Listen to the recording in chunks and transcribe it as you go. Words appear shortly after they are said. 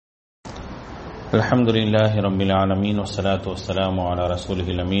அல்ஹம்துலில்லாஹி ரப்பில் ஆலமீன் வஸ்ஸலாத்து வஸ்ஸலாமு அலா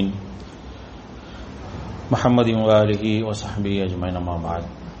ரசூலில் அமீன் முஹம்மதின் வ ஆலிஹி வ ஸஹ்பிஹி அஜ்மஈன் அம்மா பஅத்.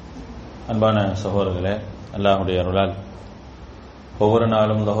 அன்பான சகோதரர்களே, அல்லாஹ்வுடைய அருளால் ஒவ்வொரு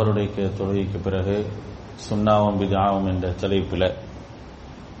நாளும் ظஹருடைய தொழுகைக்கு பிறகு சுன்னாவும் பித்ஆவும் என்ற தலைப்பில்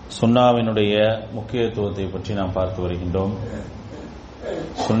சுன்னாவினுடைய முக்கியத்துவத்தை பற்றி நாம் பார்த்து வருகின்றோம்.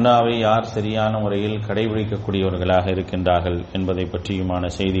 சுன்னாவை யார் சரியான முறையில் கடைபிடிக்கக்கூடியவர்களாக இருக்கின்றார்கள் என்பதை பற்றியுமான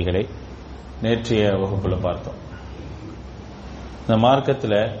செய்திகளை நேற்றைய வகுப்பில் பார்த்தோம். இந்த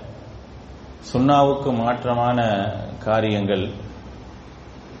மார்க்கத்தில் சுன்னாவுக்கு மாற்றமான காரியங்கள்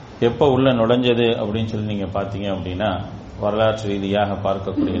எப்போ உள்ள நுழைஞ்சது அப்படின்னு சொல்லி நீங்கள் பார்த்தீங்க அப்படின்னா, வரலாற்று ரீதியாக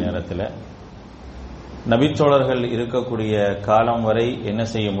பார்க்கக்கூடிய நேரத்தில் நபித்தோழர்கள் இருக்கக்கூடிய காலம் வரை என்ன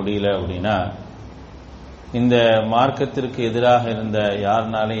செய்ய முடியல அப்படின்னா, இந்த மார்க்கத்திற்கு எதிராக இருந்த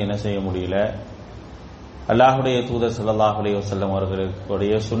யாருனாலும் என்ன செய்ய முடியல, அல்லாஹுடைய தூதர் ஸல்லல்லாஹு அலைஹி வஸல்லம்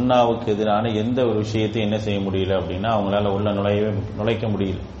அவர்களுடைய சுன்னாவுக்கு எதிரான எந்த ஒரு விஷயத்தையும் என்ன செய்ய முடியல அப்படின்னா அவங்களால உள்ள நுழைக்க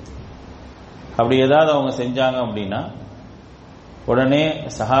முடியல. அப்படி ஏதாவது அவங்க செஞ்சாங்க அப்படின்னா உடனே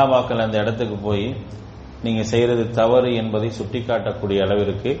சஹாபாக்கள் அந்த இடத்துக்கு போய் நீங்க செய்யறது தவறு என்பதை சுட்டிக்காட்டக்கூடிய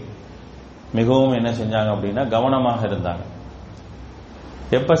அளவிற்கு மிகவும் என்ன செஞ்சாங்க அப்படின்னா கவனமாக இருந்தாங்க.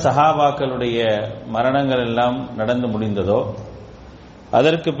 எப்ப சஹாபாக்களுடைய மரணங்கள் எல்லாம் நடந்து முடிந்ததோ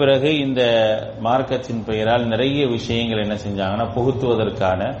அதற்கு பிறகு இந்த மார்க்கத்தின் பெயரால் நிறைய விஷயங்கள் என்ன செஞ்சாங்கன்னா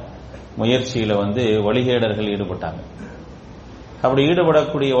புகுத்துவதற்கான முயற்சியில வழிகேடர்கள் ஈடுபட்டாங்க. அப்படி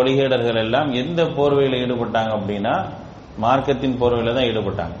ஈடுபடக்கூடிய வழிகேடர்கள் எல்லாம் எந்த போர்வையில் ஈடுபட்டாங்க அப்படின்னா மார்க்கத்தின் போர்வையில தான்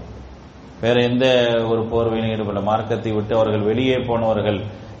ஈடுபட்டாங்க. வேற எந்த ஒரு போர்வையிலும் ஈடுபடல. மார்க்கத்தை விட்டு அவர்கள் வெளியே போனவர்கள்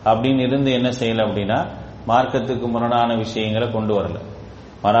அப்படின்னு இருந்து என்ன செய்யல அப்படின்னா மார்க்கத்துக்கு முரணான விஷயங்களை கொண்டு வரல.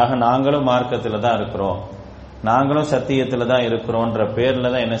 மாறாக நாங்களும் மார்க்கத்தில் தான் இருக்கிறோம், நாங்களும் சத்தியத்தில் தான் இருக்கிறோன்ற பேர்ல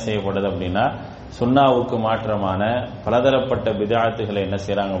தான் என்ன செய்யப்படுது அப்படின்னா சுன்னாவுக்கு மாற்றமான பலதரப்பட்ட பித்ஆத்துகளை என்ன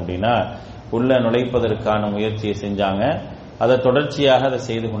செய்யறாங்க அப்படின்னா உள்ள நுழைப்பதற்கான முயற்சியை செஞ்சாங்க. அதை தொடர்ச்சியாக அதை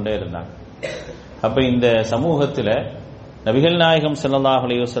செய்து கொண்டே இருந்தாங்க. அப்ப இந்த சமூகத்தில் நபிகள் நாயகம் ஸல்லல்லாஹு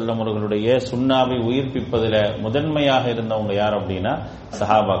அலைஹி வஸல்லம் அவர்களுடைய சுன்னாவை உயிர்ப்பிப்பதில் முதன்மையாக இருந்தவங்க யார் அப்படின்னா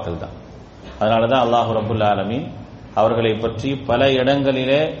சஹாபாக்கள் தான். அதனாலதான் அல்லாஹ் ரப்புல் ஆலமீன் அவர்களை பற்றி பல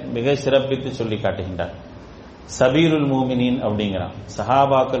இடங்களிலே மிக சிறப்பித்து சொல்லி காட்டுகின்றார். சபீருல் மூமினின் அப்படிங்கிறான்.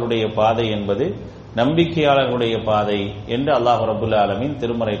 சஹாபாக்களுடைய பாதை என்பது நம்பிக்கையாளர்களுடைய பாதை என்று அல்லாஹ் ரப்புல் ஆலமீன்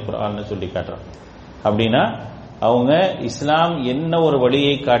திருமறை குர்ஆன்ல சொல்லி காட்டுறான். அப்படின்னா அவங்க இஸ்லாம் என்ன ஒரு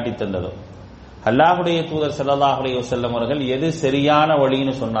வழியை காட்டி தந்ததோ, அல்லாஹ்வுடைய தூதர் ஸல்லல்லாஹு அலைஹி வஸல்லம் அவர்கள் எது சரியான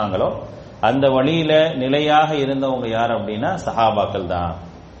வழின்னு சொன்னாங்களோ அந்த வழியில நிலையாக இருந்தவங்க யார் அப்படின்னா சஹாபாக்கள் தான்.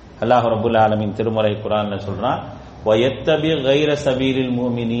 அல்லாஹ் ரப்புல் ஆலமீன் திருமறை குர்ஆன்ல சொல்றான், وَيَتَّبِعْ غَيْرَ سَبِيلِ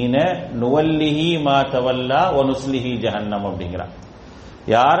الْمُؤْمِنِينَ نُوَلِّهِ مَا تَوَلَّى وَنُصْلِهِ جَهَنَّمَ அப்படிங்கிறான்.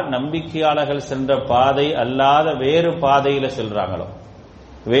 யார் நம்பிக்கையாளர்கள் சென்ற பாதை அல்லாத வேறு பாதையில செல்றாங்களோ,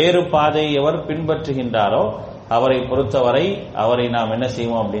 வேறு பாதையை எவர் பின்பற்றுகின்றாரோ அவரை பொறுத்தவரை அவரை நாம் என்ன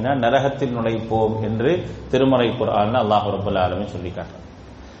செய்வோம் அப்படின்னா நரகத்தில் நுழைப்போம் என்று திருமறை குர்ஆன்ல அல்லாஹ் ரப்பல் ஆலமீன் சொல்லி காட்டுறான்.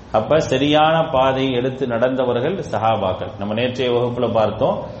 அப்ப சரியான பாதையை எடுத்து நடந்தவர்கள் சஹாபாக்கள். நம்ம நேற்றைய வகுப்புல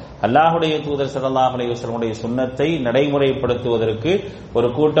பார்த்தோம், அல்லாஹுடைய தூதர் ஸல்லல்லாஹு அலைஹி வஸல்லம் சுன்னத்தை நடைமுறைப்படுத்துவதற்கு ஒரு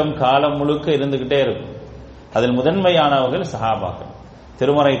கூட்டம் காலம் முழுக்க இருந்துகிட்டே இருக்கும். அதில் முதன்மையானவர்கள் சஹாபாக்கள்.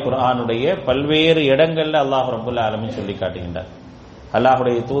 திருமறை குர்ஆனுடைய பல்வேறு இடங்கள்ல அல்லாஹ் ரப்பல் ஆலமீன் சொல்லி காட்டுகின்றார்.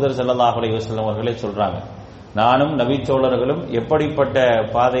 அல்லாஹுடைய தூதர் ஸல்லல்லாஹு அலைஹி வஸல்லம் அவர்களே சொல்றாங்க, நானும் நபித்தோழர்களும் எப்படிப்பட்ட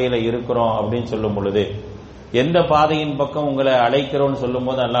பாதையில இருக்கிறோம் அப்படின்னு சொல்லும் பொழுது, எந்த பாதையின் பக்கம் உங்களை அழைக்கிறோம்னு சொல்லும்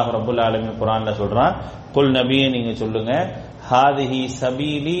போது அல்லாஹ் ரப்புல் ஆலமீன் குர்ஆன்ல சொல்றான், குல் நபியே நீங்க சொல்லுங்க, ஹாதிஹி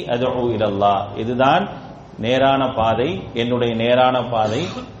சபீலி அதஉ இலல்லாஹ், இதுதான் நேரான பாதை, என்னுடைய நேரான பாதை,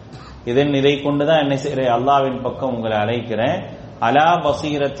 இதை கொண்டுதான் என்ன செய்றேன், அல்லாஹ்வின் பக்கம் உங்களை அழைக்கிறேன். அலா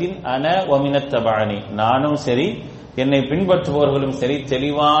பசீரத்தின் அன வமினத் தபஅனி, நானும் சரி என்னை பின்பற்றுபவர்களும் சரி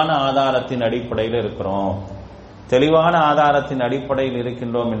தெளிவான ஆதாரத்தின் அடிப்படையில் இருக்கிறோம், தெளிவான ஆதாரத்தின் அடிப்படையில்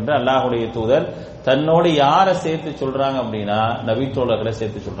இருக்கின்றோம் என்று அல்லாஹ்வுடைய தூதர் தன்னோடு யாரை சேர்த்து சொல்றாங்க அப்படின்னா நபித்தோழர்களை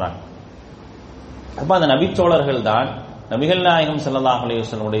சேர்த்து சொல்றாங்க. அப்ப அந்த நபித்தோழர்கள் தான் நபிகள் நாயகம் ஸல்லல்லாஹு அலைஹி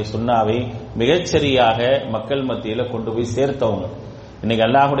வஸல்லம் சுன்னாவை மிகச்சரியாக மக்கள் மத்தியில கொண்டு போய் சேர்த்தவங்க. இன்னைக்கு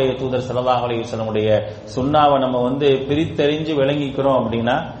அல்லாஹ்வுடைய தூதர் ஸல்லல்லாஹு அலைஹி வஸல்லம் சுன்னாவை நம்ம பிரித்தறிஞ்சு விளங்கிக்கிறோம்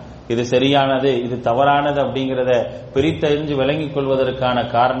அப்படின்னா இது சரியானது இது தவறானது அப்படிங்கிறத பிரித்தறிஞ்சு விளங்கிக் கொள்வதற்கான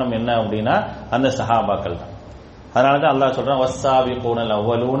காரணம் என்ன அப்படின்னா அந்த சஹாபாக்கள் தான். அதனாலதான் அல்லாஹ் சொல்றான், வஸ்ஸாபிகூனல்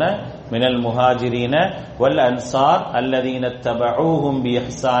அவ்வலூன மினல் முஹாஜிரீன வல் அன்சார் அல்லதீன தபஊஹும்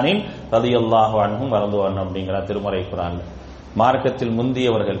பிஇஹ்சானின் ரலியல்லாஹு அன்ஹும் வரதுவான் அப்படிங்கிற திருமறை குர்ஆன்ல. மார்க்கத்தில்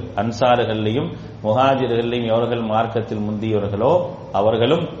முந்தியவர்கள், அன்சார்களையும் முஹாஜிர்களையும் எவர்கள் மார்க்கத்தில் முந்தியவர்களோ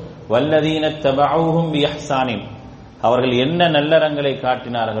அவர்களும், வல்லதீன தபஊஹும் பிஇஹ்சானின் அவர்கள் என்ன நல்லறங்களை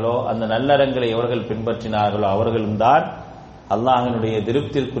காட்டினார்களோ அந்த நல்லறங்களை எவர்கள் பின்பற்றினார்களோ அவர்களும் தான் அல்லாஹ்வினுடைய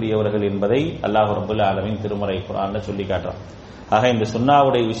திருப்திற்குரியவர்கள் என்பதை அல்லாஹ் ரப்பல் ஆலமீன் திருமறை குர்ஆன்ல சொல்லி காட்டுறான். ஆக இந்த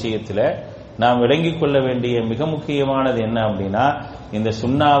சுன்னாவுடைய விஷயத்துல நாம் விளங்கிக் கொள்ள வேண்டிய மிக முக்கியமானது என்ன அப்படின்னா, இந்த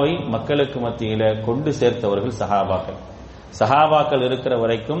சுன்னாவை மக்களுக்கு மத்தியில கொண்டு சேர்த்தவர்கள் சஹாபாக்கள். சஹாபாக்கள் இருக்கிற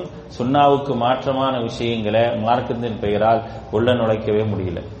வரைக்கும் சுன்னாவுக்கு மாற்றமான விஷயங்களை மார்க்கத்தின் பெயரால் உள்ள நுழைக்கவே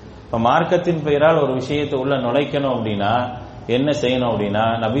முடியல. இப்ப மார்க்கத்தின் பெயரால் ஒரு விஷயத்தை உள்ள நுழைக்கணும் அப்படின்னா என்ன செய்யணும் அப்படின்னா,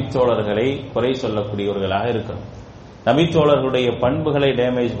 நபித்தோழர்களை குறை சொல்லக்கூடியவர்களாக இருக்கணும். நபித்தோழர்களுடைய பண்புகளை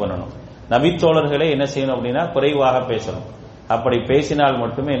டேமேஜ் பண்ணணும். நபித்தோழர்களை என்ன செய்யணும் அப்படின்னா குறைவாக பேசணும். அப்படி பேசினால்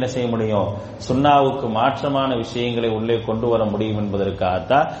மட்டுமே என்ன செய்ய முடியும், சுன்னாவுக்கு மாற்றமான விஷயங்களை உள்ளே கொண்டு வர முடியும்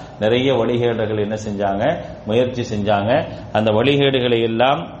என்பதற்காகத்தான் நிறைய வழிகேடுகள் என்ன செஞ்சாங்க, முயற்சி செஞ்சாங்க. அந்த வழிகேடுகளை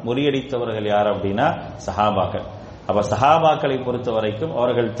எல்லாம் முறியடித்தவர்கள் யார் அப்படின்னா சஹாபாக்கள். அப்ப சஹாபாக்களை பொறுத்த வரைக்கும்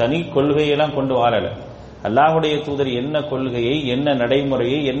அவர்கள் தனி கொள்கையெல்லாம் கொண்டு வாழல. அல்லாஹ்வுடைய தூதர் என்ன கொள்கையை, என்ன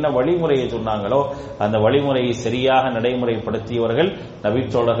நடைமுறையை, என்ன வழிமுறையை சொன்னாங்களோ அந்த வழிமுறையை சரியாக நடைமுறைப்படுத்தியவர்கள்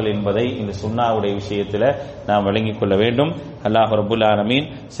நபித்தோழர்கள் என்பதை இந்த சுன்னாவுடைய விஷயத்தில் நாம் விளங்கிக் கொள்ள வேண்டும். அல்லாஹ் ரப்பல் ஆலமீன்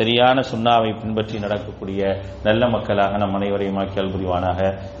சரியான சுன்னாவை பின்பற்றி நடக்கக்கூடிய நல்ல மக்களாக நம் அனைவரையும் ஆக்கியல் புரிவானாக.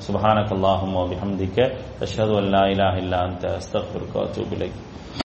 சுப்ஹானக்கல்லாஹும்ம வ பிஹம்திக அஷ்ஹது அன் லா இலாஹா இல்லா அன்த அஸ்தக்ஃபிருக வ அத்தூபு இலைக்.